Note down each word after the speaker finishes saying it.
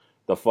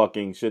the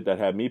fucking shit that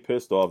had me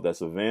pissed off that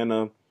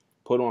Savannah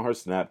put on her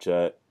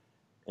Snapchat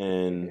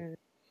and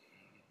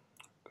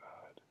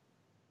God.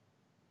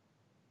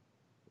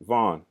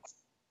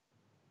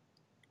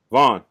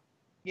 Vaughn,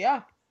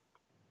 Yeah.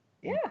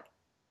 Yeah.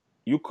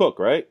 you cook,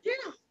 right?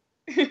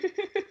 Yeah.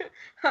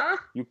 Huh?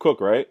 You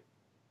cook, right?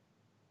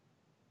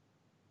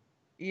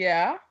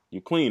 Yeah.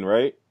 You clean,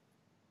 right?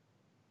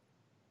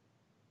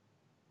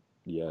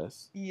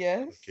 Yes.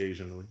 Yes.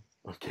 Occasionally.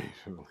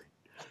 Occasionally.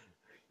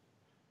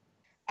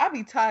 I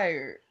be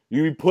tired.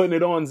 You be putting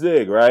it on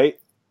Zig, right?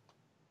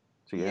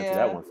 She can answer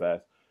that Yeah. one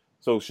fast.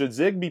 So should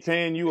Zig be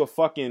paying you a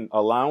fucking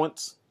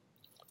allowance?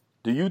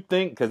 Do you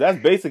think? Because that's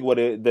basically what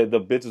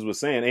the bitches was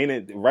saying, ain't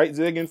it? Right,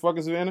 Zig and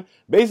fucking Savannah.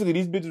 Basically,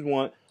 these bitches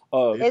want.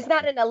 It's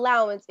not an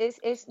allowance.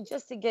 It's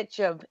just to get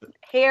your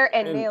hair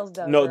and And nails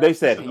done, no, girl. they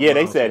said It's an yeah,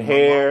 they allowance. said My mom,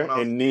 hair when I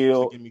was and a kid, used to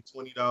nail. give me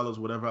 $20.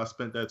 Whatever I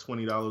spent that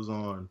 $20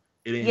 on,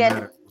 it ain't Yes.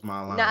 matter. It was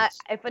my Nah, allowance.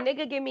 if a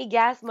nigga give me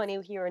gas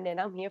money here and then,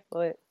 I'm here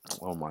for it.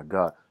 Oh my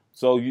god.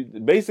 So you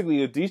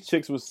basically, if these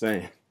chicks was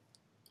saying,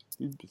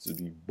 these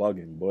bitches be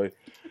bugging, boy.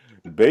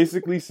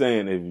 Basically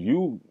saying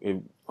if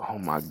oh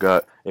my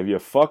god, if you're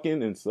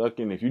fucking and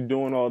sucking, if you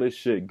doing all this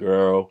shit,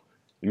 girl,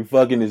 you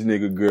fucking this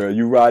nigga, girl,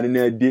 you riding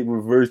that dick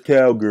reverse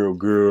cowgirl,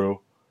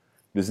 girl.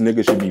 This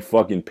nigga should be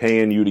fucking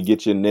paying you to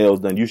get your nails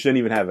done. You shouldn't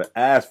even have to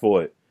ask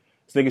for it.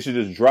 This nigga should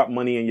just drop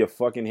money in your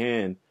fucking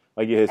hand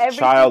like you're his Every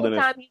child single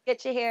and time you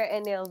get your hair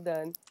and nails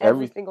done.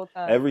 every Single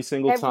time. every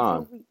single Every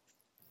time. 2 weeks.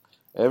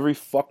 Every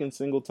fucking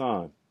single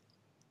time.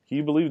 Can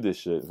you believe this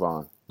shit,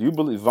 Vaughn? Do you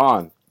believe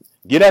Vaughn?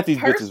 Get at these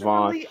bitches,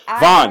 Vaughn. Personally, I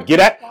Vaughn, don't get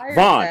at require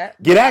Vaughn.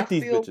 that, Get but at I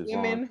these feel bitches,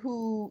 women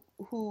Vaughn.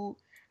 who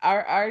I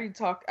already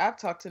talked. I've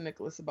talked to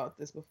Nicholas about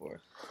this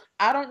before.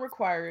 I don't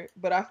require it,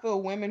 but I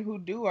feel women who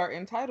do are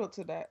entitled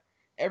to that.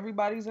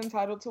 Everybody's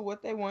entitled to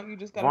what they want. You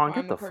just gotta Vaughn, get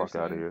find the the fuck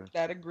out of person here.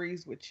 that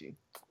agrees with you.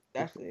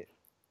 That's it.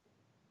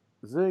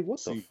 Zig,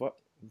 what the See, fuck?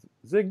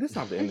 Zig, this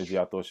not the energy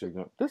I thought she was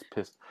going. This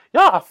pissed.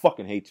 Y'all, I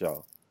fucking hate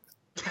y'all.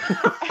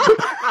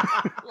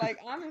 Like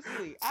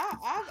honestly,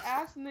 I've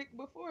asked Nick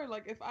before,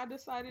 like if I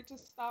decided to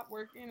stop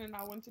working and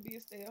I want to be a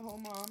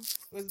stay-at-home mom,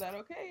 was that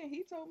okay? And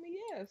he told me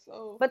yeah.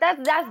 So But that's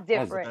That's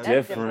different.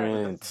 That's different.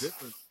 but that's different.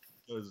 different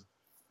because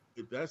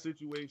with that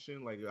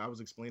situation, like I was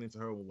explaining to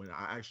her when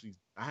I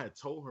had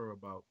told her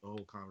about the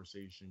whole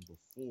conversation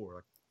before,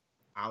 like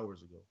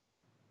hours ago,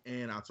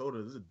 and I told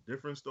her there's a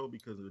difference though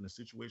because in a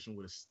situation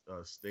with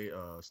a stay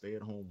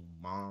at home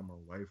mom or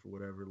wife or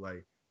whatever,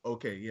 like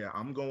okay, yeah,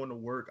 I'm going to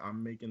work,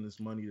 I'm making this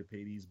money to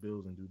pay these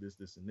bills and do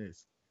this and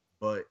this,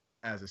 but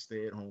as a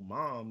stay at home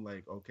mom,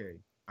 like okay,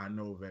 I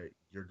know that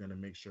you're gonna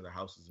make sure the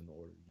house is in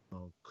order,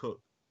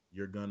 cook,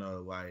 you're gonna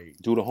like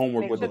Do the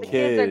homework Make with sure the the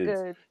kids are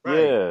kids. good. right.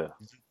 Yeah.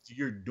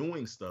 You're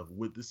doing stuff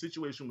with the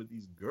situation with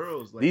these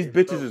girls. Like These it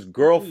bitches felt is to me,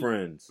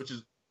 girlfriends. which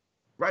is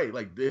right.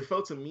 Like it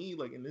felt to me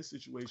like in this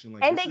situation,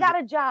 like And they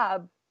got a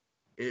job.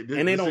 And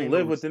they this don't ain't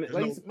live no, within it.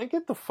 there's Like, no man,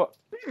 get the fuck.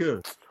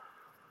 nigga.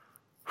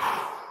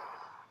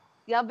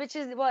 Y'all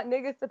bitches want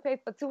niggas to pay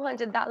for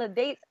 $200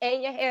 dates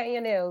and your hair and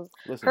your nails.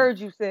 Listen, Heard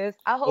you, sis.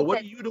 I But hope what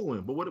that are you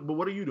doing? But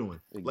what are you doing?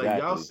 Like y'all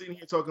exactly. sitting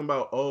here talking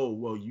about, oh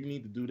well, you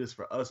need to do this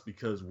for us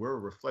because we're a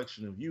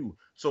reflection of you.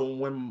 So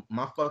when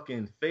my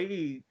fucking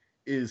fade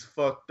is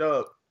fucked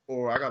up,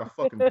 or I got a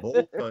fucking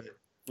bowl cut,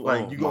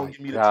 like Oh you gonna my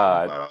give me the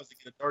god. $25 to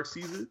get a dark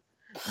season?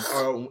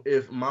 Or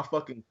if my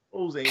fucking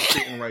clothes ain't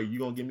fitting right, you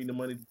gonna give me the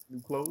money to get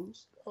new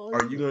clothes?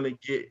 Are you gonna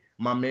get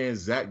my man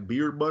Zach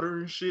beard butter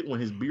and shit when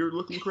his beard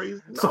looking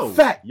crazy? It's a No.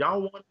 fact.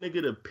 Y'all want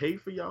nigga to pay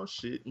for y'all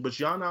shit, but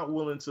y'all not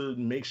willing to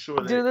make sure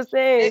do that the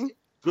they, same.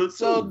 good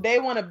so too. they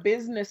want a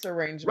business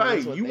arrangement is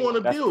Right. what You they want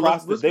a want. That's deal.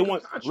 prostit. Let's They get a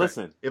want. contract.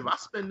 Listen. If I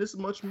spend this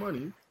much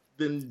money,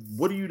 then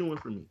what are you doing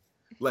for me?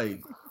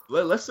 Like,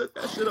 let's set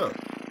that shit up.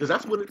 Because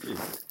that's what it is.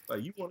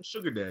 Like you want a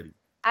sugar daddy.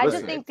 I just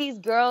Listen. Like think these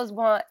girls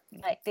want,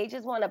 like, they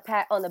just want a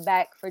pat on the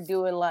back for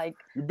doing, like,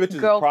 You bitches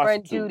is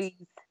girlfriend prostitutes.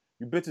 duties.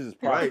 You bitches is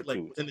right, like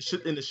prostitutes.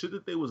 and the shit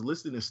that they was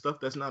listing is stuff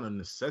that's not a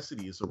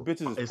necessity. It's a You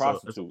bitches is it's a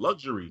prostitutes.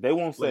 luxury. They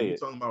won't Like say you it.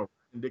 talking about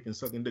riding dick and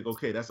sucking dick,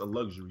 okay, that's a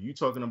luxury. You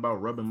talking about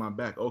rubbing my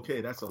back,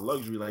 okay, that's a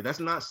luxury. Like that's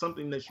not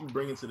something that you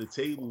bring into the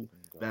table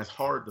that's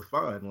hard to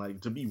find. Like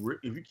to be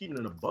if you keeping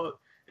it a buck,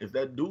 if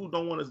that dude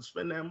don't want to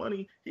spend that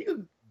money, he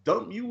could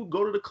dump you,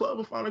 go to the club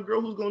and find a girl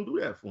who's gonna do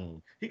that for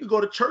him. He could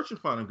go to church and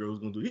find a girl who's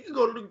gonna do it. He could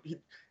go to the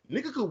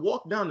nigga could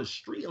walk down the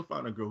street and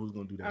find a girl who's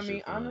gonna do that I shit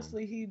mean, for him.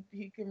 honestly,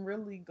 he can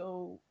really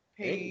go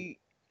Hey, pay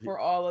for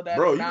all of that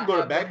bro, and you can not go to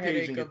have the Backpage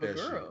headache and get of a that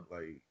shit. girl.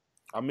 Like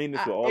I mean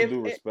this with all due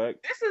If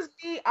respect. this is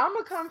me, I'm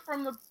gonna come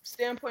from the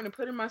standpoint of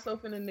putting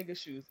myself in a nigga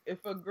shoes.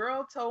 If a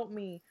girl told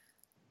me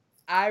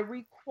I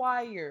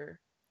require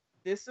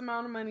this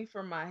amount of money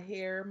for my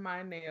hair,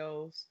 my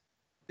nails,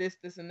 this,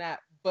 and that,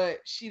 but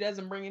she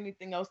doesn't bring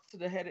anything else to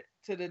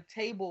the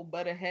table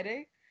but a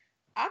headache,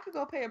 I could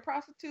go pay a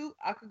prostitute.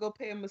 I could go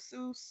pay a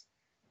masseuse.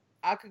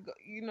 I could go,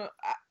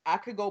 I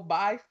could go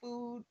buy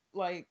food.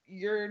 Like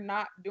you're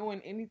not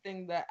doing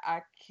anything that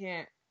I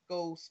can't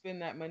go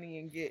spend that money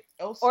and get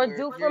Or elsewhere.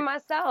 do for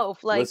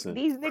myself. Like, Listen.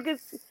 these niggas,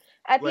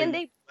 at the end,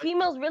 like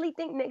females really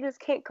think niggas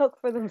can't cook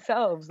for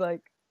themselves. Like,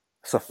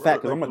 It's a fact, Word,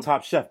 because I'm a like,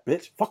 top chef,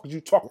 bitch. Fuck is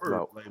you talking word,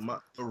 about? like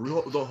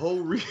the whole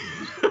reason.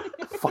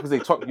 Fuck is they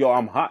talk? Yo,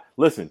 I'm hot.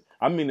 Listen,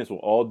 I mean this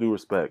with all due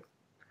respect.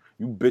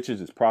 You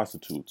bitches is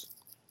prostitutes.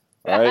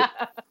 All right?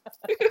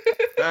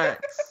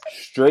 Facts.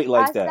 Straight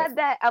like I that. said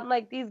that. I'm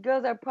like, these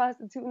girls are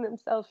prostituting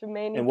themselves for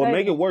mani And what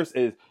make it pedi. worse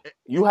is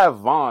you have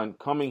Vaughn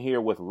coming here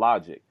with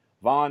logic.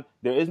 Vaughn,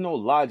 there is no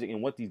logic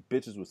in what these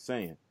bitches was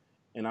saying.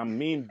 And I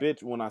mean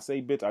bitch, when I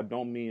say bitch, I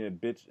don't mean a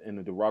bitch in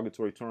a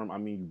derogatory term. I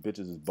mean you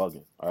bitches is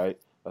bugging. All right?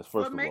 That's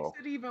first What of makes all.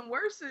 it even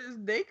worse is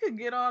they could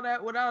get all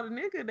that without a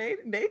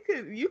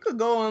nigga. You could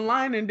go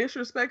online and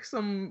disrespect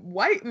some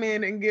white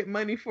men and get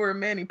money for a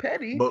mani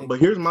pedi. But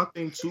here's my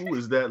thing too,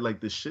 is that like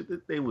the shit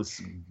that they was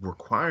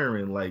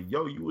requiring, like,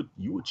 yo,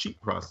 you a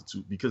cheap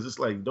prostitute, because it's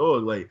like,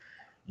 dog, like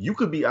you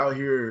could be out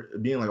here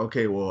being like,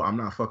 okay, well, I'm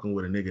not fucking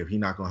with a nigga if he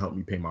not gonna help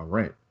me pay my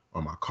rent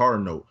or my car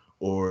note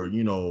or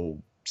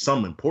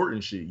some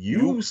important shit.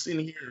 You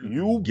sitting here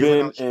You've giving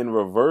been out your in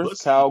reverse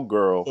pussy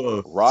cowgirl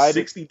for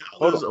riding.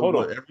 $60 or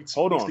what every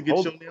 2 weeks to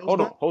get your nails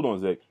done. Hold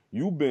on, Zach.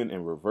 You've been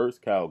in reverse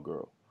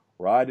cowgirl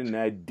riding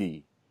that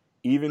D,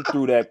 even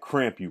through that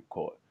cramp you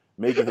caught,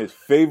 making his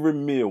favorite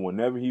meal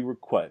whenever he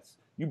requests.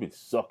 You've been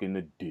sucking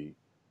the D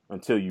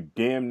until you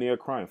damn near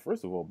crying.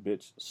 First of all,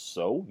 bitch,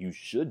 so you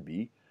should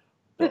be.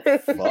 The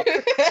fuck?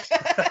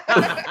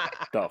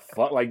 The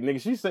fuck? Like, nigga,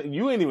 she said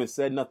you ain't even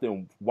said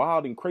nothing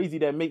wild and crazy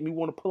that make me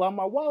want to pull out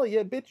my wallet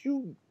yet, bitch.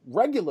 You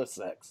regular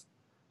sex.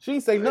 She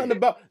ain't say nothing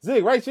about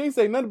Zig, right? She ain't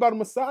say nothing about a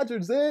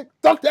massager, Zig.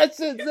 Fuck that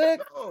shit, Zig.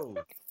 Oh,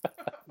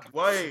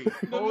 wait.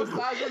 The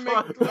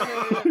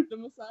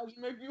massager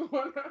make you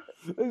wanna.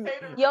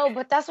 Yo,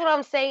 but that's what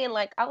I'm saying.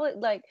 Like, I would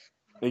like.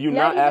 And you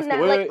Not not even asking.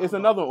 that, Wait, like- it's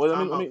another one.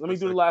 Time Let out me for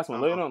do a the last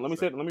one.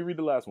 second. Let me read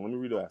the last one. Let me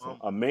read the last one.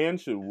 A man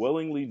should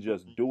willingly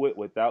just do it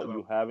without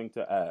you having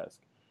to ask.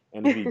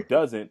 And if he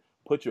doesn't,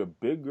 put your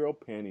big girl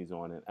panties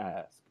on and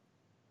ask.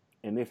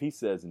 And if he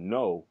says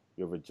no,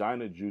 your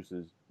vagina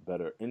juices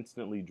better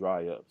instantly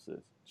dry up, sis.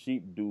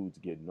 Cheap dudes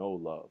get no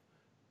love.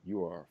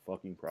 You are a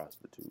fucking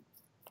prostitute.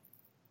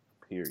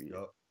 Period.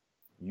 Yup.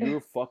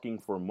 You're fucking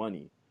for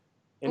money.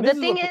 And The this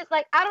thing what- is,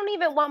 like, I don't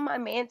even want my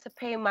man to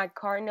pay my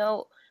car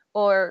note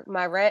or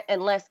my rent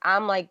unless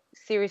I'm like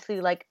seriously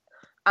like,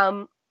 I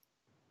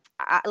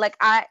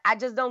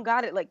just don't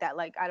got it like that.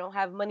 Like, I don't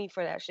have money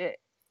for that shit,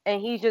 and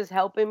he's just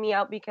helping me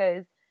out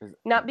because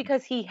not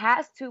because he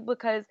has to,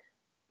 because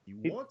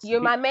You want to.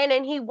 you're my man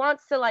and he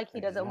wants to. Like,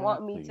 he doesn't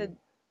want me Exactly.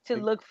 to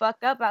look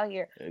fucked up out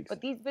here. Ex- But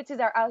these bitches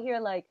are out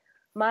here like,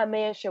 my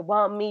man should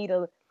want me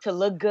to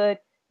look good.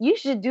 You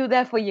should do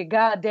that for your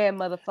goddamn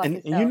motherfucking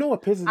and self. you know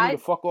what pisses me I- the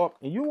fuck off?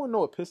 And you want to know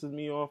what pisses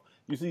me off?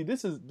 You see,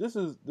 this is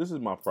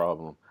my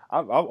problem.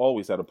 I've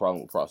always had a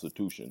problem with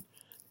prostitution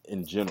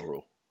in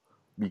general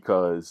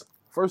because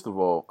first of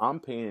all, I'm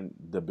paying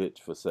the bitch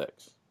for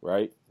sex,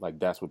 right? Like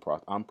that's what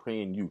I'm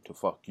paying you to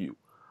fuck you,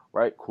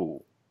 right?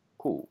 Cool.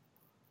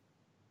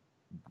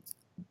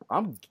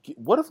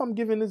 What if I'm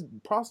giving this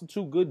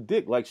prostitute good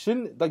dick? Like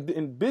and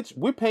bitch,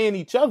 we're paying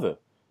each other.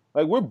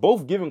 Like we're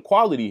both giving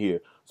quality here.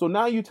 So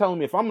now you telling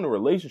me if I'm in a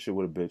relationship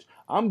with a bitch,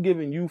 I'm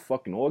giving you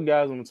fucking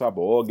orgasm on top of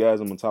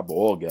orgasm on top of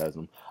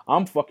orgasm.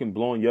 I'm fucking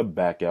blowing your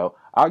back out.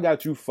 I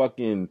got you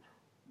fucking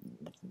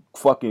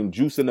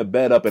juicing the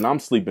bed up and I'm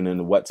sleeping in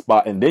the wet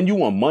spot. And then you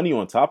want money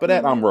on top of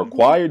that? I'm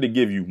required to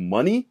give you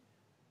money?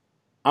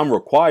 I'm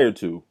required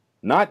to.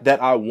 Not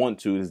that I want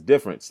to. It's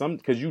different.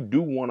 Because you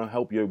do want to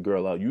help your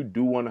girl out. You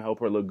do want to help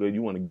her look good.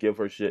 You want to give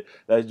her shit.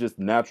 That's just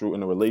natural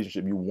in a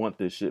relationship. You want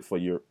this shit for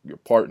your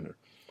partner.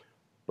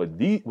 But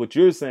what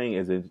you're saying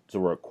is it's a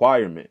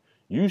requirement.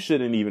 You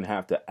shouldn't even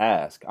have to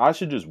ask. I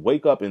should just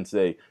wake up and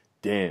say,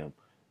 damn,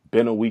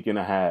 been a week and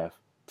a half.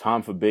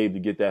 Time for babe to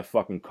get that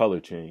fucking color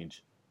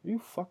change. Are you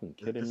fucking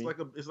kidding me?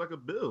 It's like a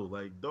bill,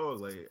 like dog.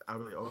 Like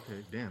I'm like,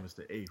 okay, damn, it's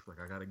the 8th. Like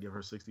I gotta give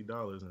her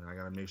 $60, and I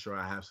gotta make sure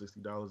I have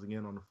 $60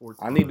 again on the 14th.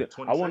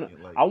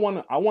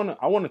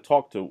 I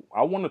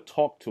want to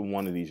talk to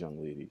one of these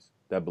young ladies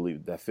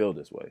that feel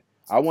this way.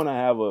 I want to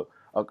have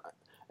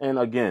and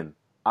again,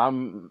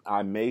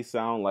 I may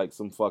sound like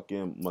some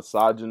fucking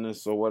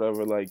misogynist or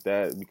whatever like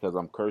that because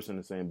I'm cursing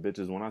and saying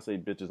bitches. When I say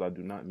bitches, I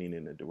do not mean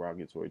in a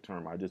derogatory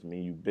term. I just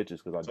mean you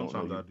bitches because I don't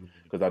know you.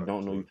 Because I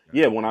don't know you.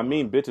 Yeah, when I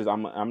mean bitches, I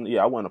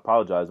wouldn't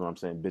apologize when I'm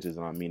saying bitches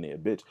and I mean it a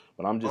bitch.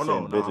 But I'm just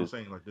saying bitches. I'm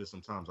saying like this.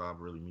 Sometimes I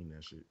really mean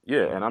that shit.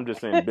 Yeah, and I'm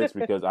just saying bitch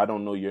because I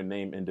don't know your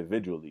name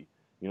individually.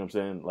 You know what I'm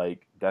saying?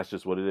 Like that's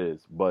just what it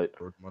is. But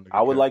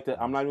I would like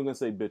to. I'm not even gonna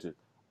say bitches.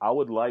 I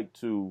would like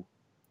to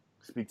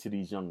speak to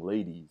these young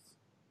ladies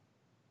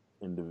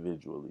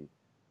individually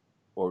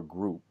or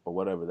group or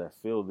whatever that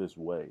feel this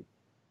way,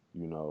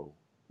 and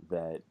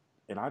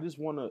I just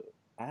want to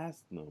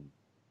ask them,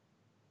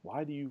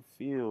 why do you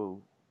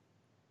feel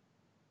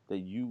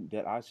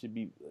that I should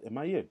be, am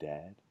I your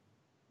dad?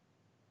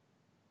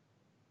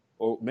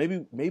 Or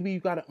maybe you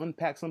got to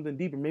unpack something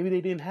deeper. Maybe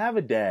they didn't have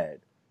a dad.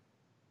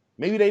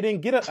 Maybe they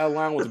didn't get an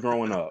allowance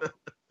growing up.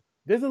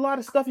 There's a lot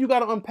of stuff you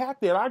gotta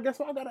unpack there. I guess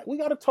we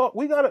gotta talk.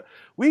 We gotta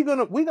bring one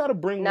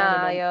of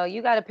Nah, them. yo,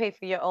 you gotta pay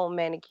for your own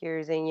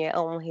manicures and your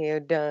own hair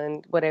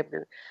done,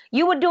 whatever.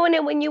 You were doing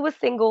it when you were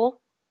single.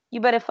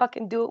 You better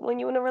fucking do it when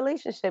you're in a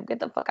relationship. Get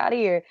the fuck out of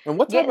here. And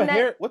what type Getting of that-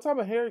 hair? What type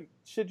of hair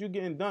shit you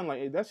getting done?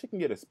 Like that shit can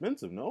get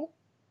expensive, no?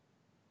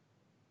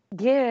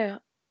 Yeah.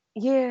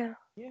 Yeah.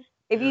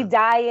 If you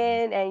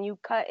dyeing and you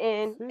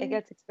cutting, See? it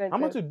gets expensive. How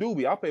much a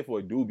doobie? I'll pay for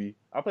a doobie.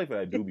 I'll pay for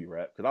that doobie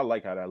wrap because I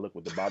like how that look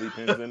with the bobby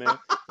pins in there.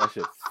 That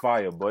shit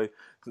fire, boy.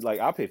 So, like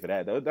I'll pay for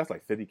that. That's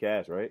like 50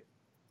 cash, right?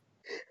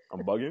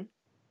 I'm bugging.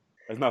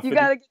 That's not 50. You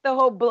gotta get the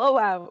whole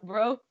blowout,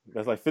 bro.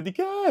 That's like 50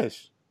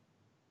 cash.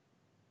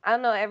 I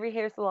don't know. Every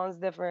hair salon's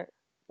different.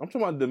 I'm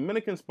talking about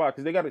Dominican spot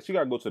because she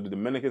gotta go to the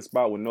Dominican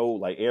spot with no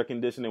like air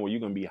conditioning where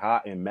you're gonna be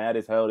hot and mad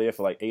as hell there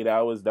for like 8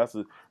 hours. That's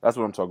what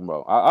I'm talking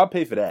about. I'll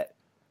pay for that.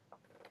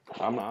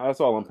 That's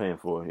all I'm paying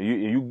for. If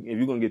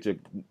you're gonna get your,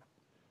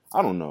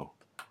 I don't know.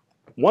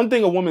 One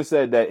thing a woman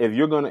said that if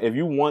you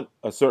want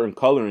a certain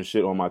color and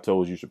shit on my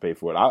toes, you should pay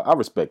for it. I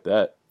respect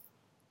that.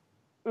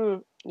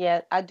 Yeah,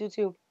 I do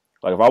too.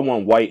 Like if I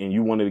want white and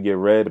you wanted to get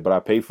red, but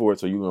I pay for it,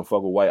 so you gonna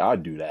fuck with white,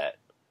 I'd do that.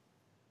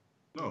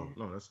 No,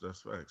 that's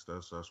facts.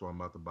 That's why I'm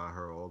about to buy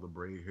her all the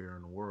braid hair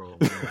in the world.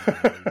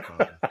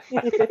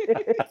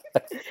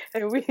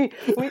 And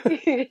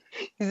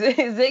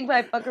Zig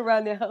might fuck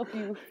around and help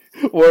you.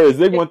 Well,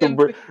 Zig wanted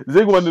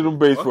them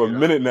braids for a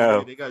minute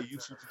now. They got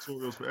YouTube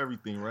tutorials for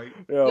everything, right?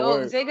 Yeah,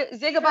 Yo,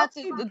 Zig about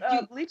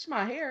to bleach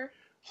my hair.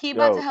 He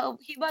about to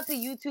help. He about to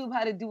YouTube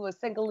how to do a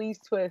Senegalese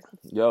twist.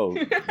 Yo,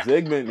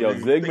 Zig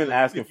been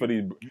asking for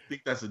these. You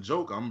think that's a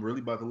joke? I'm really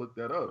about to look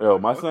that up. Yo,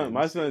 my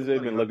son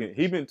Zig been looking.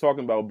 He been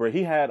talking about braid.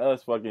 He had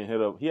us fucking hit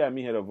up. He had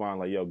me hit up Vaughn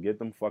like, yo, get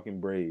them fucking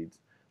braids.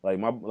 Like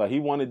he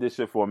wanted this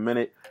shit for a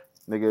minute.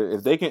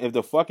 Nigga, if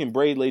the fucking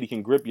braid lady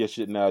can grip your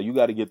shit now, you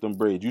got to get them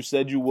braids. You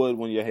said you would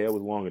when your hair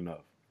was long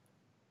enough.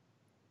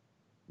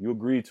 You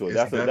agreed to it.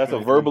 That's a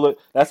verbal.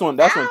 That's on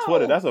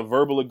Twitter. That's a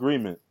verbal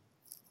agreement.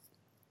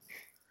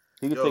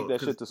 He can take that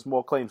shit to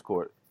small claims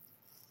court.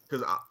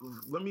 Because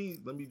let me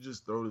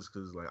just throw this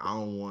because like I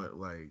don't want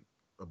like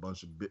a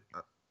bunch of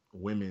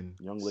women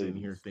young sitting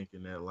here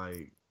thinking that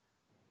like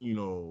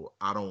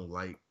I don't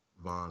like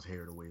Vaughn's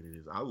hair the way it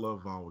is. I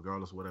love Vaughn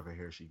regardless of whatever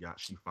hair she got.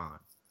 She fine,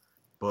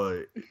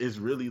 but it's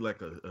really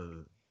like a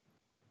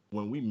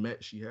when we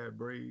met she had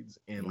braids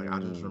and like I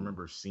just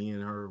remember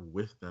seeing her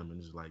with them and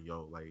just like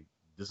yo like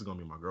this is gonna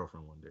be my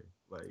girlfriend one day.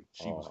 Like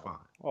she was fine.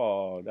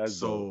 Oh, that's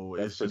so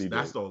dope.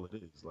 That's all it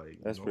is. Like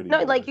that's pretty. No,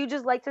 dope. like you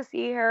just like to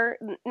see her.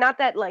 Not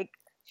that like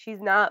she's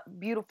not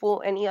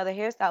beautiful any other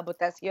hairstyle, but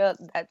that's your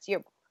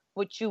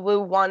what you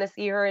would want to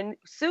see her in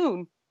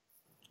soon.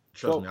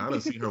 Trust me, I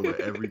done see her with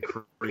every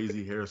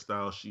crazy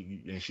hairstyle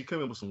she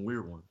came in with some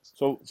weird ones.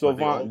 So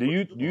Vaughn, do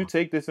you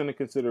take this into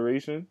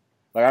consideration?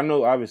 Like I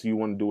know obviously you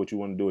want to do what you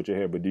want to do with your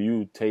hair, but do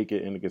you take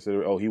it into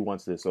consideration? Oh, he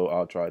wants this, so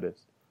I'll try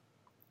this.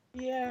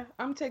 Yeah,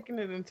 I'm taking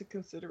it into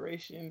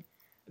consideration.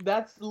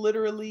 That's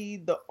literally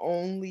the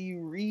only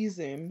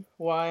reason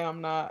why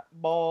I'm not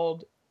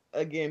bald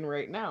again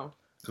right now.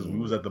 Because we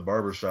was at the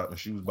barber shop and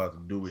she was about to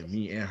do it.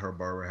 Me and her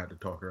barber had to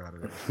talk her out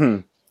of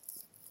that.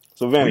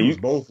 Savannah, we was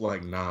both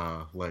like,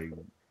 nah, like.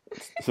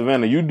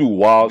 Savannah, you do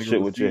wild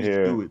shit with your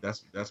hair. Do it.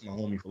 That's my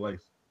homie for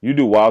life. You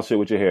do wild shit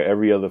with your hair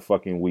every other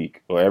fucking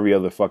week or every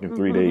other fucking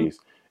 3 days.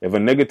 If a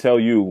nigga tell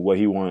you what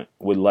he would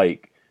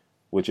like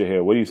with your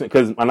hair, what do you think?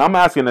 And I'm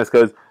asking this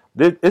because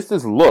it's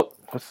this look.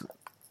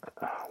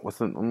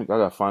 I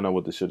gotta find out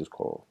what the shit is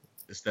called.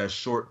 It's that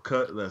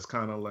shortcut that's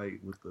kind of like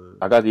with the.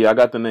 I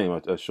got the name.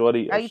 A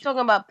shorty. Are you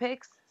talking about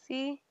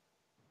Pixie?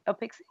 A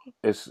Pixie?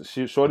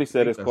 Shorty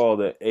said it's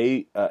called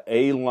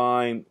a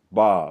line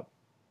bob.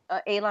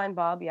 A-line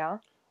bob, yeah.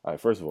 All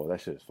right, first of all, that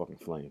shit is fucking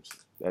flames.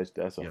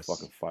 That's a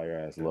fucking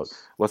fire ass look.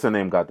 What's her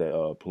name got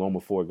that? Paloma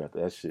Ford got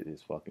that. That shit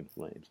is fucking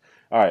flames.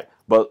 All right,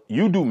 but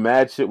you do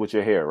mad shit with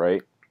your hair,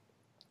 right?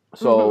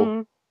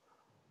 So,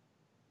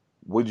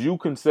 would you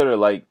consider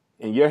like,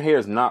 and your hair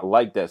is not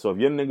like that. So if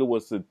your nigga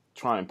was to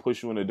try and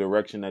push you in a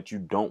direction that you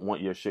don't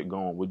want your shit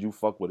going, would you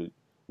fuck with it?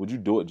 Would you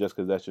do it just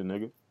because that's your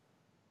nigga?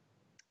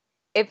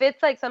 If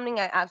it's like something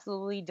I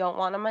absolutely don't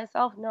want on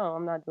myself, no,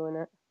 I'm not doing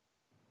it.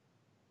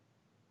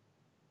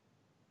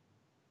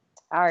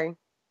 Sorry.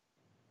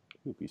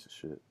 You piece of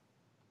shit.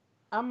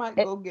 I might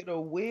go get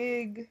a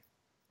wig.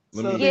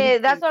 Yeah,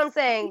 that's what I'm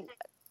saying.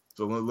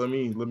 So let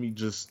me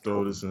just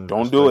throw this in.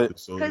 Don't do it.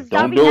 So,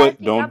 don't do it.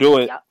 Don't do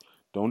it.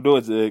 Don't do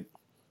it, Zig.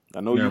 I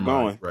know you're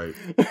going. Right.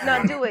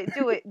 No, do it.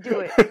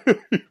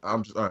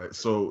 I'm just all right.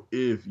 So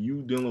if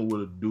you dealing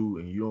with a dude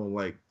and you don't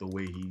like the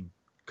way he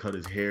cut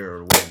his hair or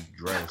the way he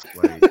dressed,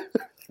 like,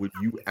 would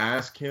you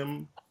ask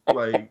him,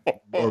 like,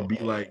 or be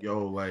like,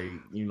 yo, like,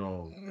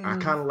 I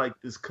kind of like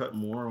this cut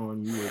more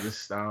on you or this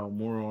style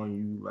more on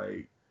you,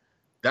 like,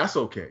 that's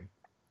okay.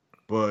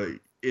 But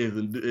if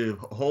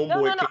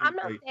homeboy, no,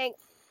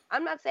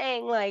 I'm not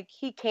saying like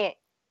he can't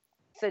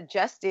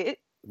suggest it.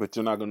 But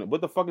you're not gonna.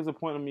 What the fuck is the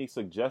point of me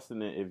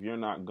suggesting it if you're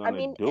not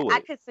gonna do it?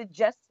 I could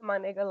suggest to my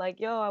nigga like,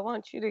 yo, I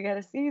want you to get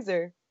a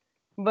Caesar,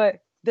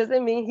 but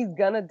doesn't mean he's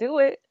gonna do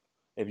it.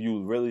 if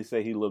you really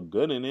say he looked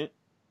good in it.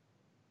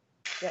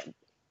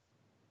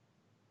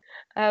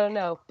 I don't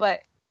know,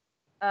 but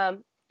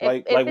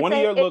Like if one of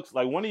it's your a, looks,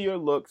 one of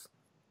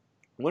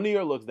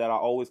your looks that I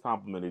always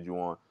complimented you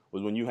on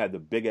was when you had the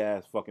big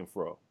ass fucking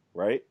fro,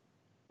 right?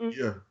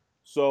 Yeah.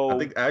 So I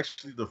think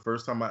actually the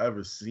first time I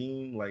ever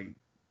seen like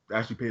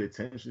actually paid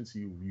attention to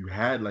you, you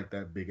had like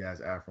that big ass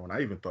afro, and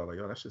I even thought like,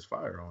 yo, that's just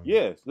fire on you.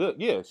 yes, look,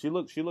 yeah, she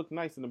looked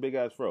nice in the big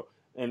ass fro.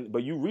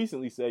 But you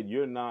recently said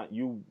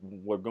you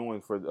were going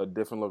for a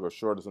different look or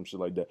short or some shit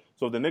like that.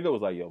 So if the nigga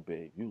was like, yo,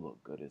 babe, you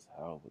look good as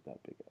hell with that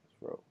big ass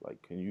fro.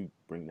 Like, can you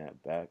bring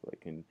that back?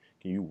 Like, can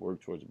you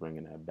work towards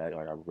bringing that back?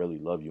 Like, I really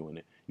love you in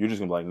it. You're just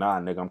gonna be like,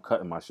 nah, nigga, I'm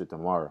cutting my shit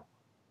tomorrow.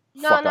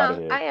 Fuck out of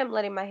here. I am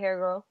letting my hair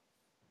grow.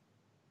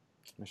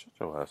 Man, shut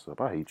your ass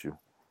up. I hate you.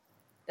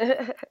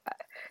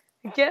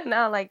 Yeah,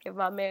 now like if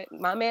my man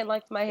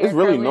likes my hair. There's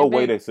really curly no and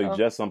way big, to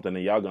suggest something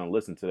and y'all gonna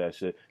listen to that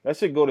shit. That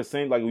shit go the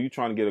same like when you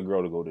trying to get a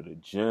girl to go to the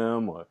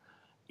gym or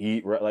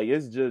eat. Like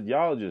it's just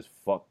y'all just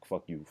fuck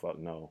you, fuck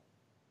no.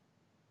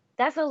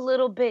 That's a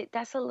little bit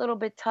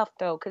tough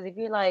though, because if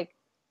you're like,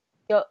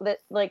 yo,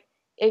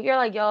 if you're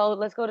like, yo,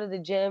 let's go to the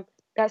gym,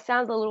 that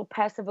sounds a little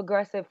passive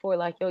aggressive for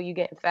like, yo, you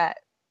getting fat.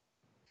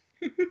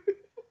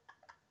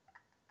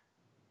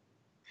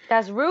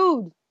 That's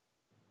rude.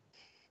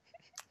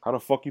 How the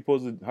fuck you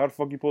supposed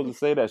to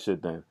say that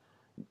shit then?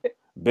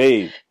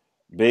 Babe.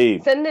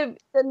 Send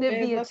it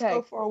Babe, via let's text.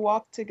 go for a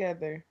walk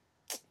together.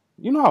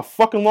 You know how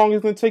fucking long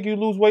it's gonna take you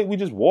to lose weight? We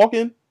just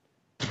walking?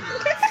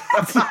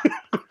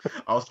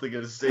 I was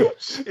thinking the same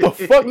shit. The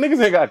fuck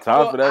niggas ain't got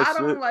time for that I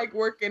shit. don't like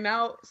working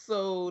out,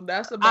 so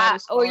that's about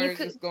as or far you as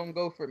could- it's gonna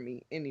go for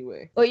me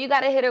anyway. Or you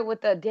gotta hit her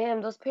with the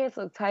damn. Those pants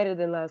look tighter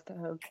than last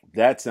time.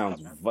 That's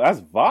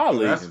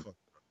violating.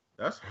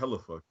 That's hella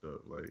fucked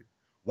up. Like,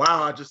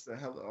 wow, I just said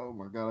hella. Oh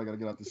my god, I gotta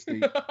get out the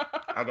state.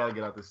 I gotta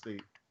get out the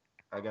state.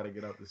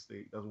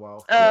 That's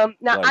wild. Now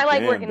Like, I like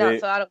damn, working babe. out,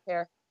 so I don't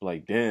care.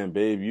 Like, damn,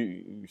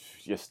 babe,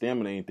 your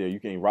stamina ain't there. You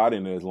can't ride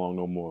in there as long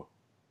no more.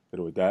 Hit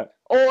it with that.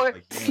 Or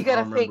Like, damn, you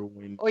gotta I remember fake.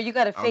 when, Or you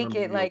gotta I fake remember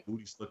it when like. your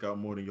booty stuck out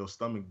more than your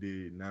stomach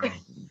did. Now,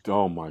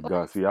 Oh my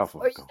god, see, I Or you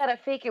fucked up. gotta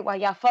fake it while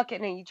y'all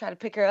fucking and you try to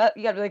pick her up.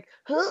 You gotta be like,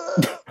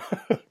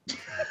 huh?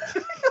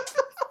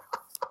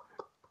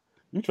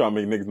 You try to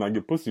make niggas not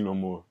get pussy no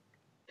more.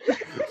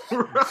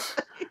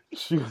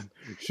 She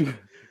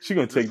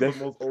gonna take that. This is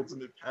the most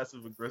ultimate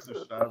passive aggressive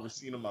shit I've ever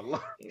seen in my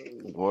life.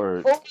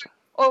 Word.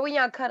 Or when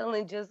y'all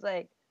cuddling, just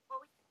like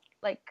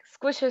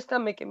squish her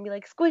stomach and be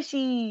like,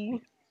 squishy.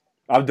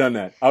 I've done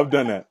that. I've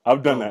done that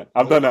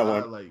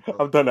one. Like,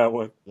 I've done that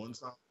one. One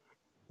time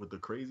with the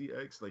crazy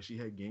ex, like she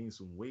had gained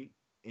some weight,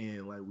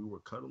 and like we were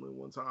cuddling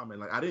one time, and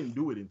like I didn't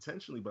do it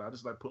intentionally, but I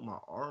just like put my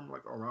arm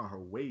like around her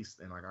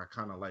waist, and like I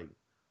kind of like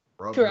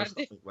rubbed her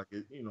stomach, like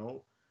it,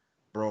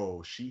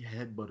 bro. She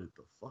headbutted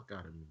the fuck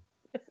out of me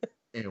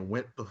and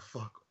went the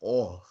fuck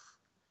off.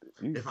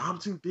 If I'm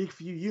too big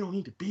for you, you don't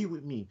need to be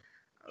with me.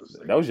 I was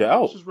like, that was your out.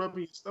 I was just rubbing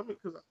your stomach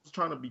because I was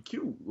trying to be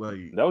cute.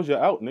 Like that was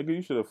your out, nigga.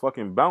 You should have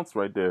fucking bounced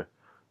right there.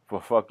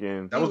 For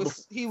fucking.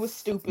 He was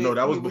stupid. No,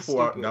 that was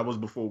before. Stupid. That was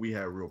before we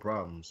had real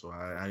problems. So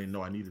I didn't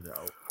know I needed that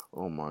out.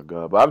 Oh my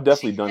god! But I've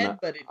definitely done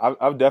that. headbutted.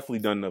 I've definitely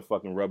done the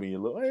fucking rubbing your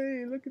little.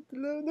 Hey, look at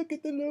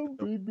the little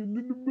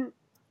baby.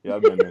 Yeah,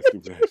 I've done that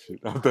stupid ass shit.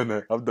 I've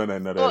done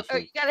that nut ass Or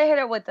shit. you gotta hit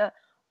her with the,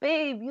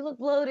 babe, you look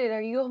bloated.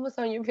 Are you almost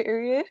on your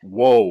period?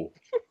 Whoa.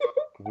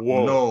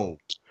 No.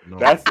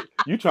 That's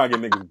you trying to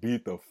get niggas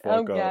beat the fuck I'm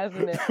up.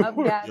 gassing it.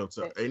 I'm gassing Yo,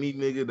 to it. any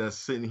nigga that's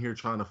sitting here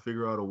trying to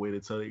figure out a way to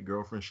tell their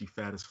girlfriend she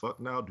fat as fuck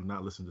now, do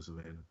not listen to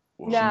Savannah.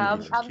 Well, Nah,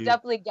 she I'm kid.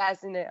 definitely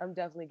gassing it. I'm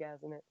definitely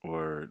gassing it.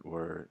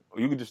 Word.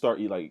 You could just start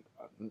eat like.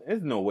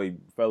 There's no way,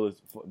 fellas.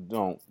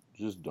 Don't.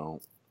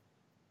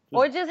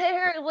 Or just hit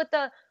her with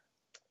the,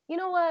 you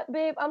know what,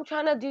 babe? I'm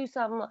trying to do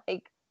something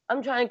like,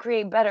 I'm trying to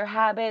create better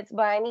habits,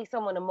 but I need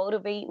someone to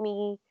motivate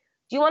me.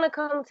 Do you want to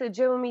come to the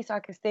gym with me so I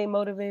can stay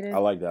motivated? I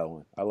like that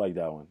one. I like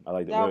that.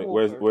 That will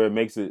work. Where it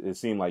makes it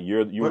seem like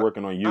you're But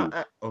working on you.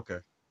 Okay.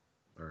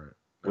 All right.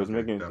 It's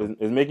Okay,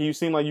 making you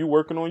seem like you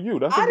working on you.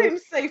 That's I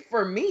didn't say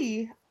for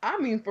me. I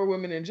mean for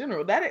women in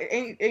general. That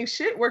ain't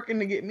shit working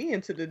to get me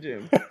into the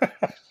gym.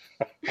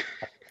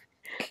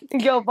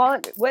 Yo,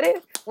 Vaughn, what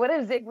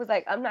if Zig was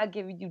like, I'm not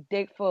giving you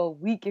dick for a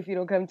week if you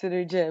don't come to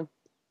the gym?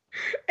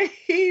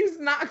 He's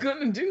not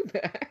gonna do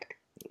that.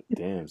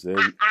 Damn, Zig.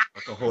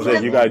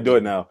 Zig, You gotta do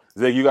it now.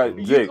 Zig, you got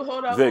You Zig. can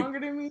hold out Zig. longer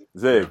than me.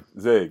 Zig.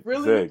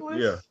 Really, Zig.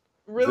 Nicholas? Yeah.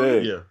 Really?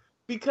 Zig. Yeah.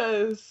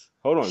 Because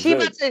Hold on, She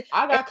Zig. about to,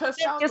 I got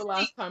cussed out the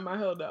last time I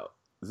held out.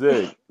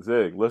 Zig.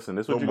 Listen,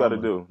 this is what you gotta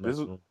do. This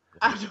is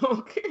I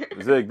don't care.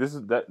 Zig. This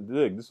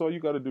is all you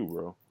gotta do,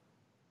 bro.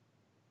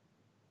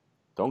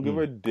 Don't give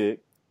her a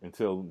dick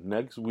until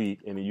next week,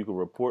 and then you can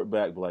report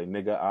back, be like,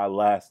 nigga, I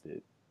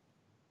lasted.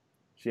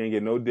 She ain't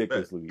get no dick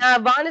this week.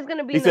 Vaughn is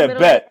gonna be He in the said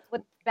middle bet.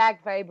 with the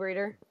back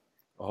vibrator.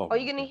 Oh, All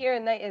you're gonna hear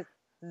at night is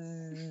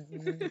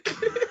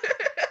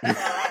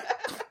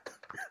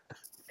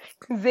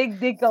Zig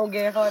dick gonna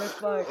get hard as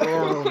fuck.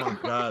 Oh my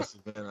God,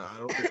 Savannah! I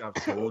don't think I've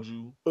told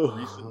you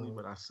recently,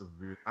 but I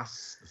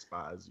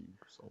despise you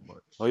so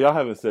much. Oh, y'all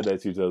haven't said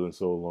that to each other in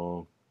so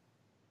long.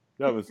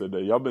 Y'all haven't said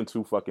that. Y'all been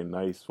too fucking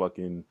nice,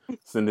 fucking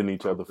sending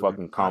each other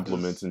fucking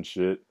compliments and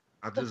shit.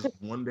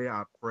 One day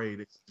I pray that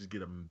you just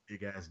get a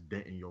big ass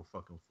dent in your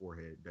fucking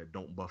forehead that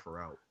don't buffer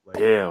out. Like,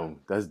 damn,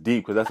 that's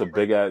deep because that's a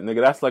big ass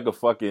nigga. That's like a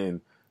fucking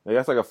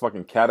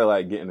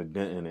Cadillac getting a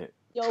dent in it.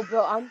 Yo,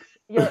 bro,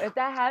 if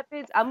that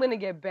happens, I'm gonna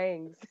get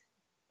bangs.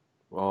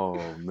 Oh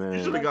you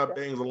man, should have got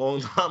bangs a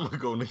long time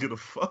ago, nigga. The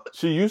fuck.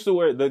 she used to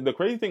wear the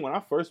crazy thing when I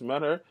first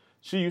met her.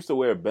 She used to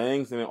wear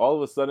bangs, and then all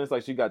of a sudden it's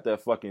like she got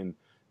that fucking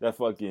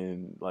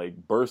like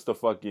burst of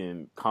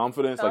fucking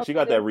confidence. Like she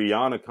got that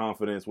Rihanna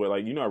confidence where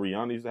like, you know how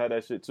Rihanna used to have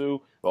that shit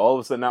too? But all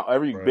of a sudden now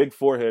every big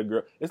forehead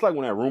girl, it's like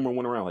when that rumor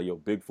went around like, yo,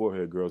 big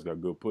forehead girls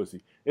got good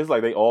pussy. It's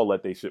like they all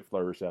let their shit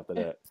flourish after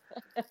that.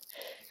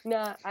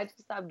 Nah, I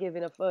just stopped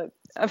giving a fuck.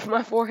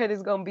 My forehead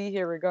is gonna be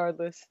here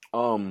regardless.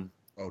 Oh,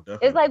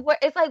 definitely.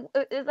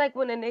 It's like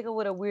when a nigga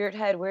with a weird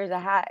head wears a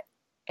hat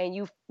and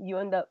you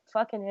end up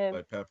fucking him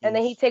Like and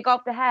then he take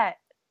off the hat.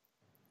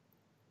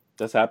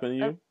 That's happened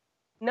to you?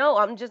 No,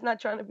 I'm just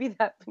not trying to be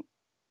that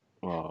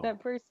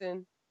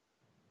person.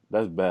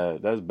 That's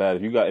bad. That's bad.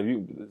 If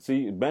you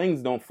see,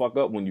 bangs don't fuck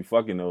up when you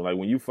fucking though. Like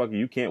when you fucking,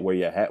 you can't wear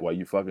your hat while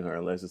you fucking her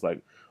unless it's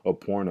like a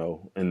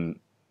porno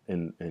in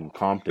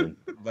Compton.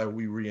 Like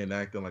we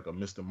reenacting like a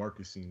Mr.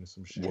 Marcus scene or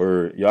some shit.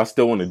 Word. Y'all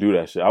still want to do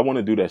that shit. I want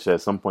to do that shit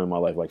at some point in my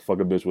life. Like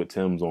fuck a bitch with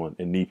Tim's on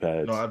and knee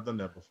pads. No, I've done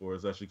that before.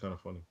 It's actually kind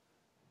of funny.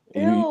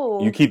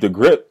 You keep the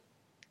grip.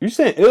 You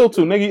saying ill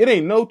too, nigga? It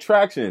ain't no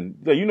traction.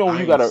 Like, you know when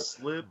you gotta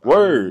slip.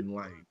 Word.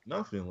 Like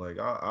nothing. Like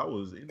I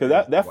was because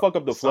that fuck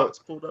up the flow. Socks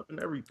pulled up and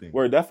everything.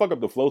 Word. That fuck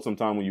up the flow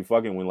sometime when you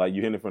fucking when like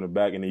you hit it from the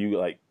back and then you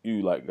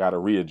gotta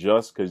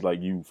readjust because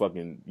like you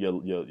fucking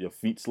your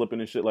feet slipping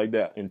and shit like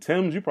that. And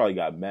Tim's, you probably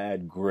got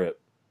mad grip,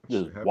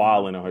 just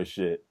wilding on her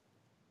shit.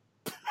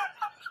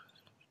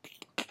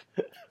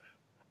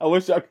 I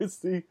wish I could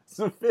see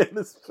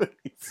Savannah's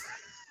face.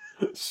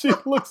 She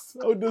looks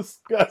so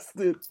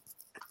disgusted.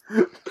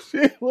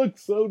 She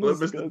looks so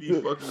disgusted. Let Mr.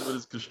 B fucking with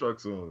his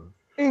constructs on.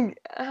 I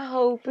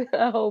hope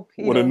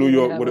he with a New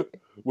York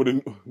with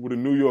a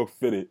New York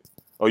fitted.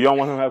 Oh, y'all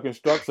want him to have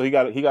construct? So he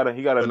got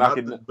to knock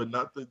it. But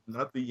not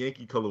the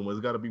Yankee color one.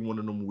 It's got to be one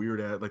of them weird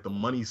ass like the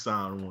money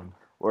sign one.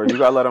 Or you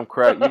gotta let him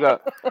crack.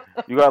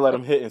 You gotta let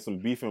him hit in some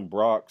beef and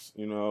brocks.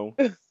 You know,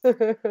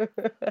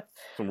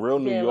 some real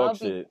New York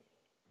shit.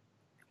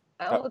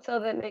 I will tell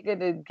that nigga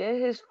to get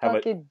his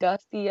fucking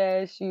dusty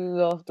ass shoes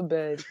off the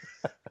bed.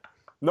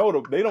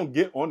 No, they don't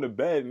get on the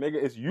bed, nigga.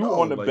 It's you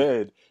on the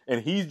bed,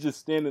 and he's just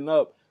standing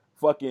up,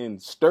 fucking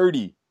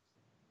sturdy.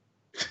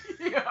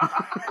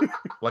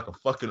 Like a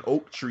fucking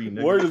oak tree,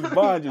 nigga. Word is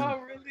bond,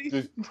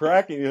 just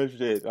cracking your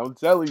shit. I'm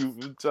telling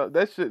you,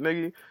 that shit,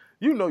 nigga.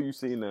 You know you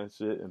seen that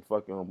shit and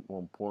fucking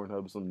on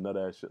Pornhub, some nut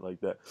ass shit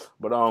like that.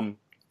 But all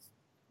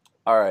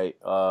right,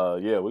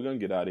 yeah, we're gonna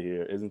get out of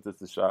here. Isn't this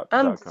the shop?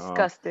 I'm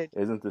disgusted.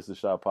 Isn't this the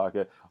shop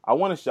podcast? I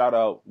want to shout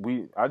out. I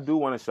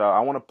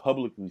want to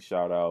publicly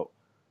shout out.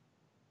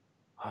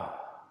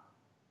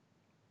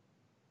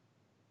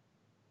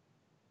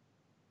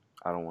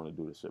 I don't want to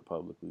do this shit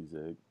publicly,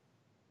 Zig.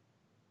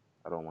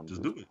 I don't want to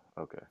just do it.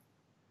 Okay.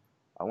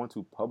 I want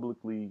to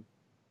publicly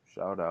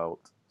shout out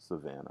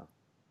Savannah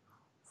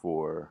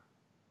for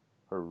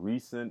her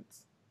recent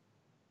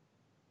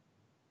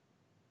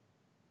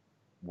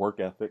work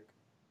ethic.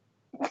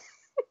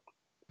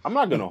 I'm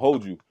not going to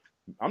hold you.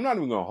 I'm not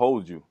even going to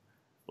hold you.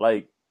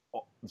 Like,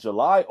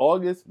 July,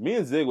 August, me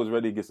and Zig was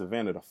ready to get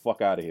Savannah the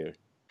fuck out of here.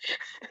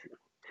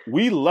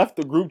 We left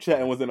the group chat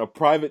and was in a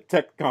private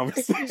tech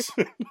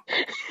conversation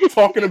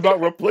talking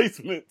about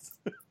replacements.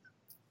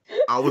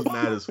 I was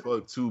mad as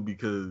fuck, too,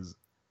 because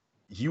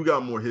you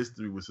got more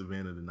history with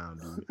Savannah than I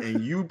do.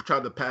 And you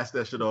tried to pass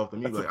that shit off to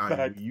me.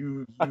 Like,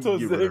 you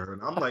give rid of her.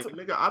 And I'm like,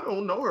 nigga, I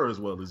don't know her as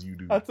well as you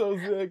do. I told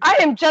Zig. I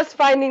am just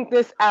finding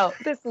this out.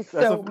 This is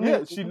so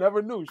yeah, she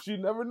never knew.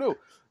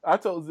 I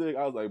told Zig,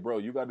 I was like, bro,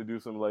 you got to do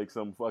some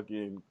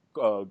fucking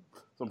co-owner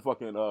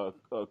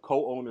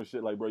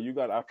shit. Like, bro,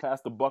 I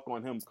passed the buck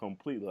on him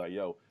completely. Like,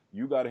 yo,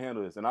 you got to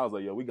handle this. And I was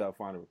like, yo, we got to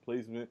find a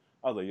replacement.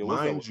 I was like, yo,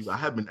 mind you, I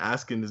have been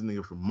asking this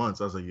nigga for months.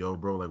 I was like, yo,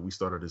 bro, like, we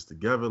started this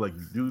together. Like,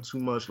 you do too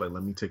much. Like,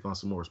 let me take on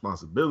some more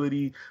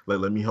responsibility. Like,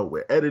 let me help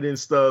with editing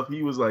stuff.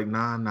 He was like,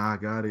 nah, I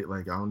got it.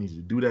 Like, I don't need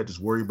you to do that.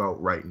 Just worry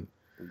about writing.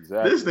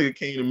 Exactly. This nigga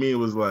came to me and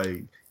was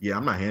like, yeah,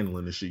 I'm not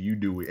handling this shit. You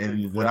do it. And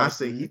exactly. When I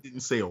say he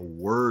didn't say a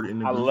word in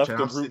the group chat,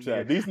 I left the group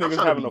chat. These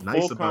niggas having a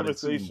full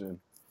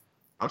conversation.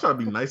 I'm trying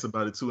to be nice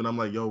about it too. And I'm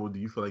like, yo, well, do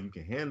you feel like you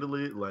can handle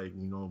it? Like,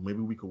 you know,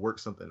 maybe we could work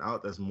something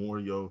out that's more,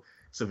 yo.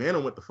 Savannah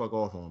went the fuck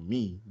off on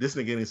me. This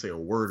nigga didn't say a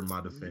word in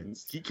my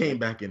defense. He came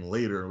back in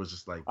later and was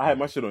just like, I had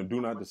my shit on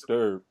Do Not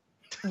Disturb.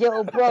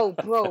 Yo, bro.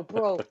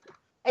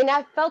 And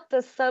I felt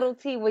the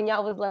subtlety when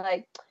y'all was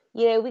like,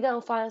 yeah, we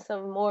gonna find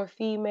some more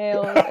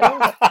females.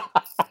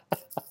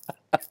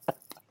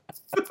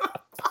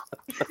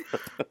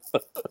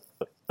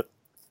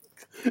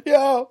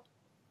 Yo.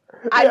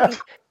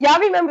 Y'all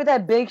remember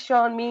that Big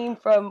Sean meme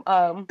from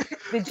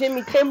the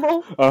Jimmy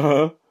Kimmel?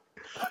 Oh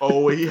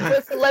yeah. Where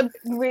celebs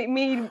read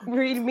mean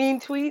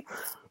tweets?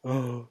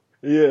 Oh,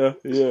 yeah.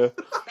 That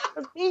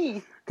was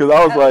me. Cause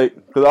I was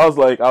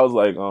like,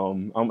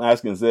 I'm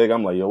asking Zig,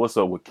 I'm like, yo, what's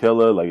up with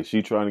Killer? Like, is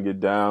she trying to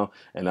get down?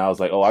 And I was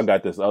like, oh, I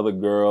got this other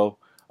girl.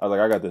 Who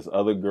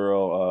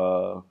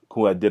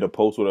I did a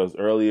post with us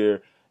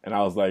earlier. And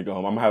I was like,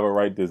 I'm gonna have her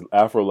write this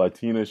Afro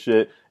Latina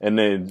shit. And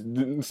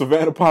then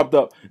Savannah popped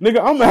up,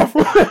 nigga, I'm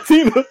Afro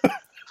Latina.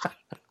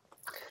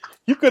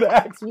 You could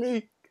have asked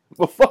me,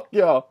 but fuck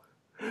y'all.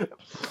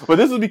 But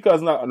this is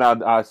because now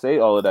I say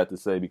all of that to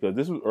say because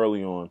this was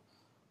early on.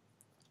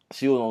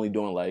 She was only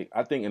doing like,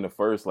 I think in the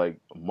first like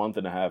month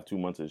and a half, 2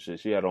 months of shit,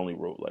 she had only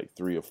wrote like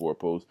 3 or 4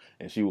 posts,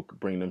 and she would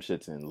bring them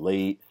shits in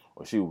late,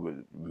 or it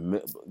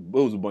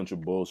was a bunch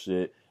of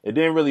bullshit. It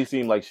didn't really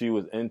seem like she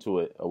was into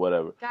it or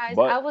whatever. Guys,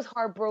 but, I was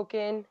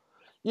heartbroken.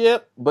 Yeah,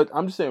 but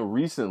I'm just saying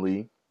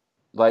recently,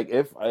 like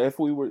if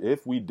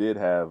we did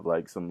have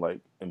like some like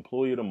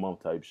employee of the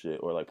month type shit,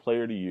 or like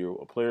player of the year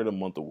or player of the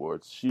month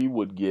awards, she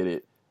would get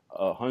it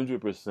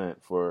 100%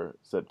 for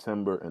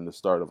September and the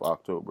start of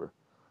October.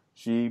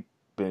 She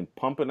been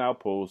pumping out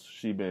posts.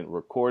 She been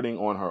recording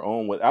on her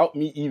own without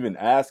me even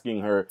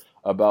asking her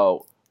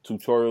about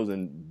tutorials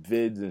and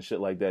vids and shit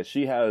like that.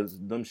 She has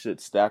them shit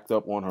stacked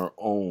up on her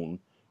own,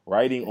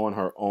 writing on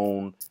her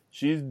own.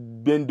 She's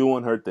been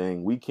doing her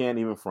thing. We can't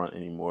even front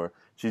anymore.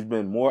 She's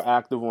been more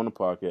active on the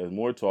podcast,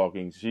 more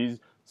talking. A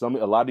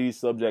lot of these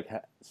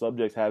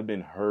subjects have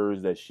been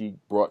hers that she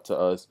brought to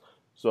us.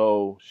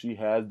 So she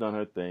has done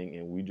her thing,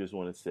 and we just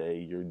want to say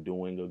you're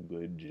doing a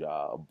good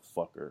job,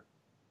 fucker.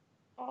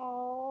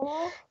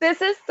 Oh,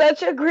 this is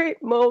such a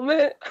great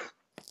moment.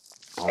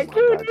 Oh I can't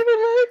even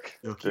look.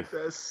 Yo, keep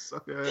that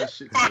sucker ass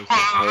shit.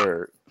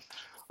 Hurt.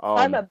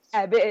 I'm a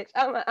bad bitch.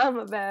 I'm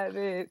a bad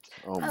bitch.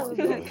 Oh my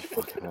god,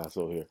 fucking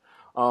asshole here.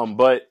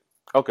 But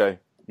okay,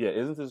 yeah,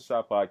 Isn't This a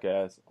Shot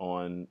podcast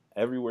on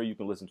everywhere you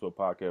can listen to a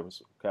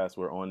podcast.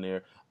 We're on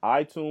there.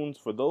 iTunes,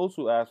 for those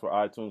who ask for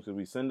iTunes, because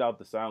we send out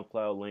the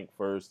SoundCloud link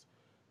first.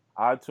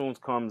 iTunes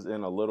comes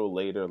in a little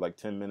later, like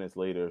 10 minutes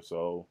later,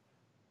 so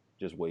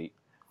just wait.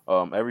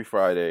 Every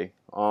Friday.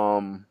 I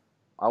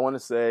want to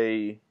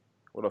say,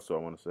 what else do I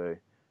want to say?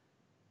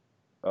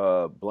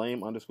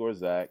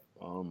 Blame_Zach.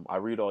 I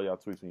read all y'all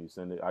tweets when you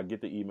send it. I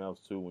get the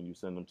emails too when you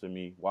send them to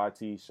me.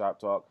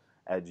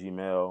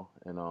 ytshoptalk@gmail,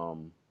 and I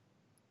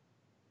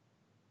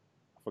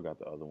forgot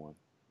the other one,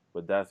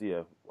 but that's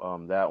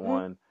that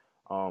one.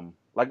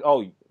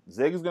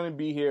 Zig is gonna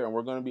be here, and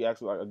we're gonna be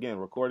actually again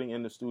recording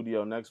in the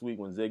studio next week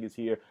when Zig is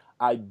here.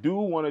 I do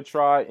want to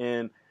try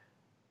and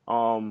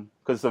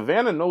because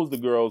Savannah knows the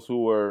girls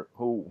who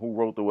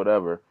wrote the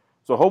whatever.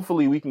 So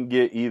hopefully we can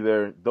get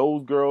either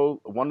those girls,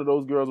 one of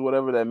those girls,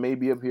 whatever, that may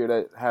be up here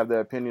that have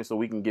their opinion, so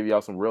we can give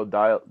y'all some real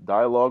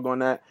dialogue on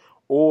that,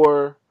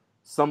 or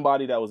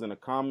somebody that was in the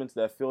comments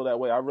that feel that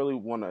way. I really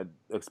want to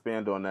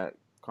expand on that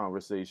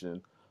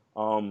conversation.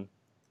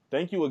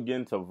 Thank you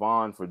again to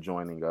Vaughn for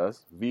joining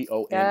us.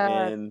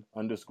 VONN_SOULO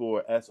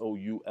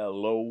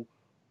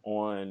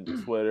on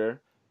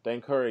Twitter.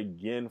 Thank her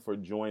again for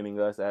joining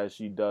us, as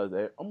she does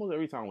almost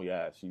every time we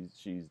ask.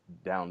 She's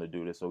down to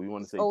do this, so we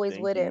want to say always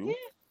thank with you. it. Yeah,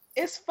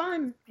 it's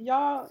fun,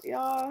 y'all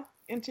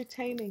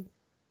entertaining.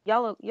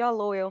 Y'all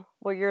loyal.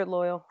 Well, you're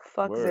loyal.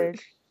 Fuck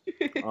Zig.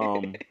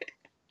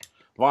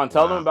 Vaughn,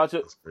 tell them about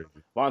your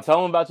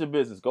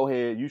business. Go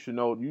ahead. You should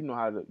know. You know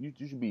how to. You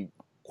should be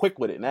quick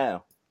with it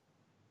now.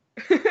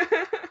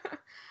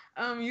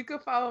 You can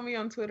follow me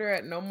on Twitter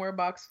at No More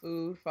Box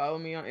Food. Follow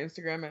me on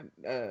Instagram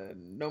at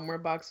No More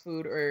Box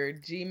Food, or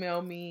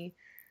Gmail me.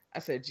 I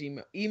said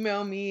Gmail.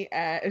 Email me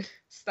at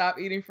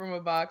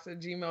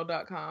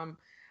stopeatingfromabox@gmail.com.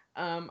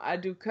 I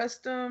do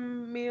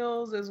custom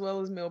meals as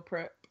well as meal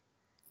prep.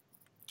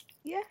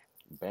 Yeah.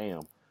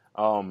 Bam.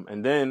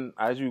 And then,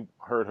 as you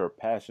heard her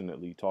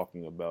passionately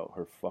talking about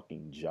her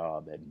fucking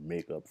job at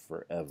Makeup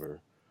Forever,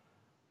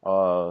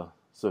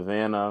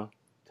 Savannah,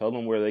 tell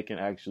them where they can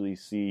actually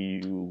see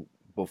you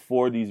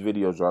before these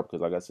videos drop,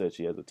 because like I said,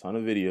 she has a ton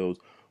of videos,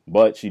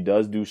 but she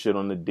does do shit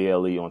on the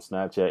daily on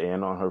Snapchat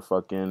and on her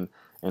fucking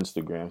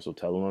Instagram. So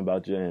tell them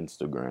about your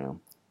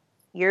Instagram.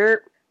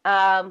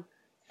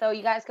 So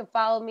you guys can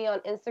follow me on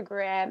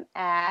Instagram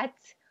at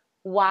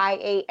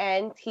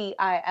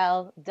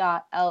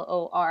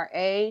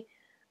YANTIL.LORA.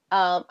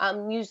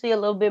 I'm usually a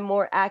little bit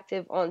more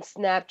active on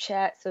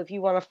Snapchat, so if you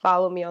want to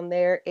follow me on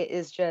there, it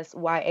is just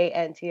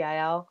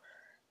YANTIL.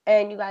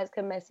 And you guys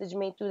can message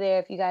me through there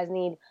if you guys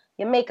need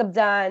your makeup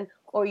done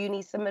or you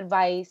need some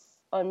advice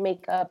on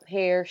makeup,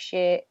 hair,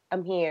 shit.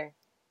 I'm here.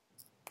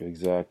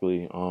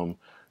 Exactly. You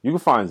can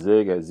find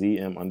Zig at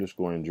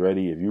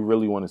ZM_Andretti if you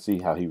really want to see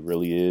how he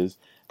really is.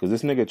 Because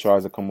this nigga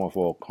tries to come off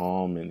all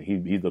calm, and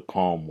he's the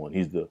calm one.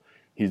 He's the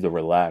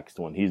relaxed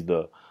one. He's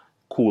the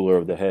cooler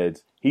of the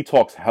heads. He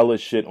talks hella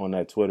shit on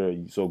that Twitter,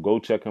 so go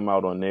check him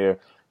out on there.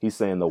 He's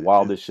saying the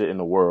wildest shit in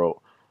the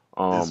world.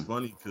 It's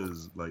funny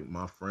because like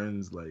my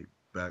friends, like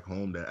back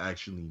home that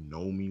actually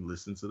know me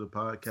listen to the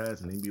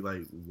podcast, and they be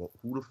like,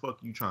 "Who the fuck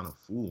you trying to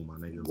fool, my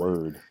nigga?"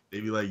 Word. Like, they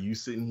be like, "You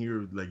sitting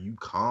here like you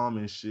calm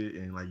and shit,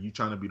 and like you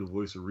trying to be the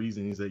voice of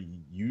reason." He's like,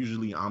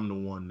 "Usually I'm the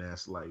one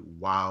that's like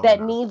wild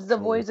that needs the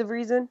voice of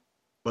reason."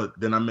 But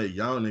then I met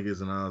y'all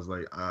niggas, and I was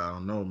like, I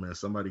don't know, man.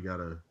 Somebody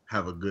gotta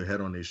have a good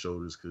head on their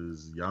shoulders,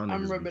 cause y'all niggas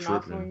I'm rubbing be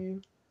tripping. off on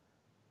you.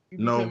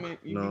 No,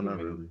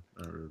 not really.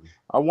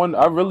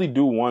 I really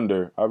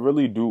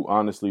do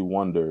honestly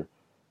wonder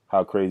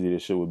how crazy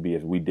this shit would be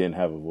if we didn't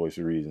have a voice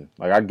of reason.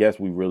 Like, I guess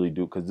we really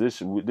do, because this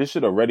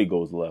shit already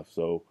goes left.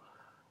 So,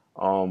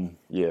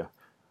 yeah.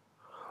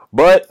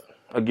 But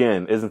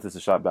again,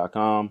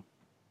 isn'tthisashop.com.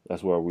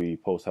 That's where we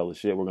post hella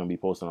shit. We're going to be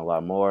posting a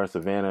lot more.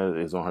 Savannah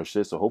is on her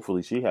shit, so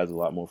hopefully she has a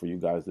lot more for you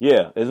guys.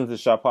 Yeah, Isn't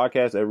This Shop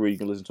podcast. Everywhere you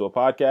can listen to a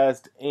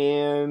podcast.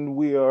 And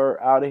we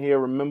are out of here.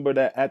 Remember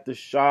that at the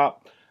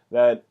shop,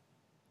 that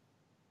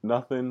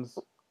nothing's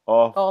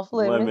off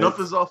limits.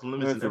 Nothing's off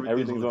limits and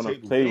everything's on the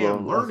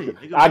table.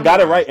 table. I got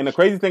it right. And the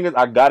crazy thing is,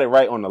 I got it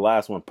right on the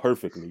last one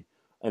perfectly.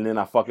 And then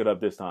I fuck it up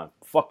this time.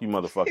 Fuck you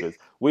motherfuckers.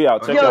 We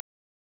out. Check